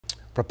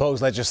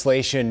Proposed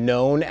legislation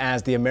known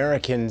as the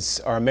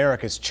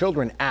America's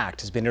Children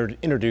Act has been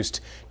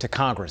introduced to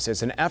Congress.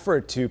 It's an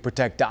effort to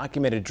protect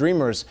documented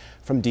dreamers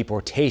from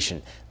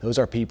deportation. Those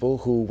are people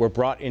who were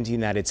brought into the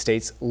United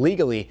States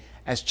legally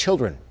as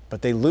children,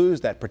 but they lose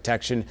that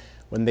protection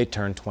when they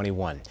turn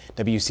 21.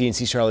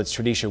 WCNC Charlotte's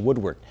Tradisha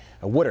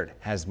Woodard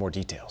has more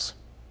details.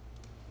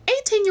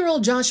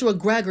 18-year-old Joshua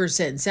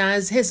Gregersen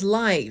says his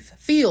life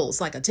feels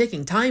like a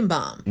ticking time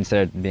bomb.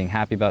 Instead of being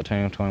happy about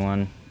turning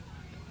 21,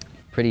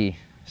 pretty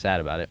sad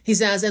about it. He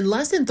says in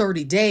less than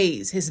 30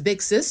 days, his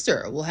big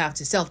sister will have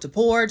to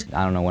self-deport.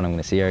 I don't know when I'm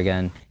going to see her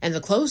again. And the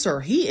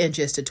closer he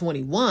inches to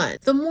 21,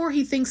 the more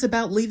he thinks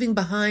about leaving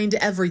behind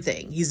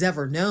everything he's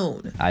ever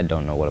known. I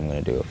don't know what I'm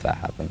going to do if that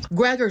happens.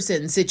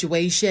 Gregersen's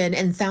situation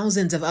and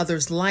thousands of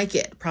others like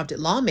it prompted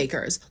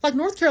lawmakers like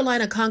North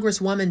Carolina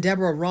Congresswoman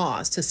Deborah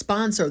Ross to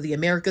sponsor the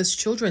America's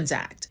Children's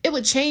Act. It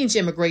would change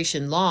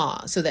immigration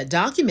law so that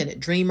documented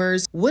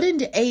dreamers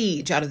wouldn't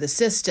age out of the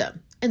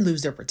system and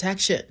lose their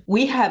protection.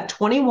 We have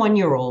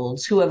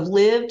 21-year-olds who have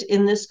lived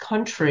in this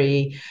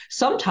country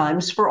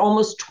sometimes for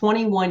almost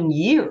 21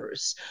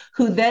 years,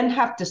 who then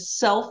have to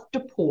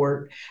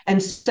self-deport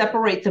and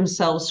separate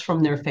themselves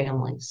from their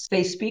families.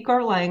 They speak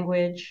our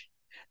language.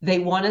 They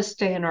want to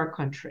stay in our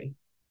country.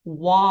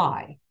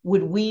 Why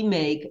would we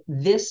make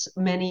this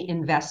many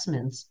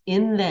investments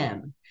in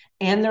them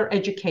and their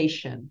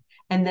education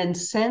and then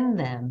send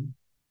them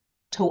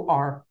to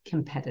our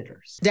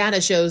competitors?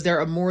 Data shows there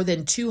are more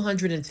than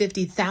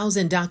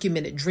 250,000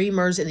 documented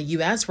dreamers in the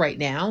U.S. right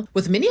now,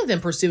 with many of them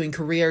pursuing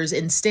careers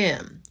in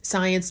STEM,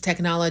 science,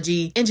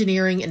 technology,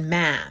 engineering, and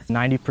math.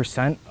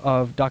 90%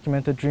 of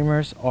documented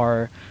dreamers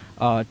are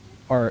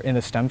in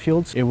the STEM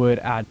fields. It would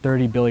add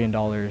 $30 billion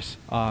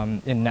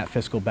in net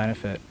fiscal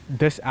benefit.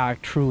 This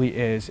act truly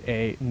is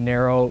a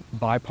narrow,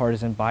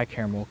 bipartisan,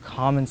 bicameral,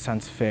 common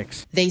sense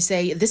fix. They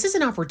say this is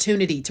an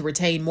opportunity to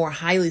retain more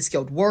highly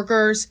skilled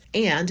workers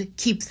and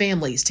keep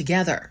families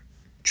together.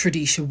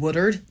 Tradisha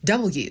Woodard,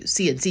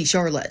 WCNC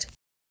Charlotte.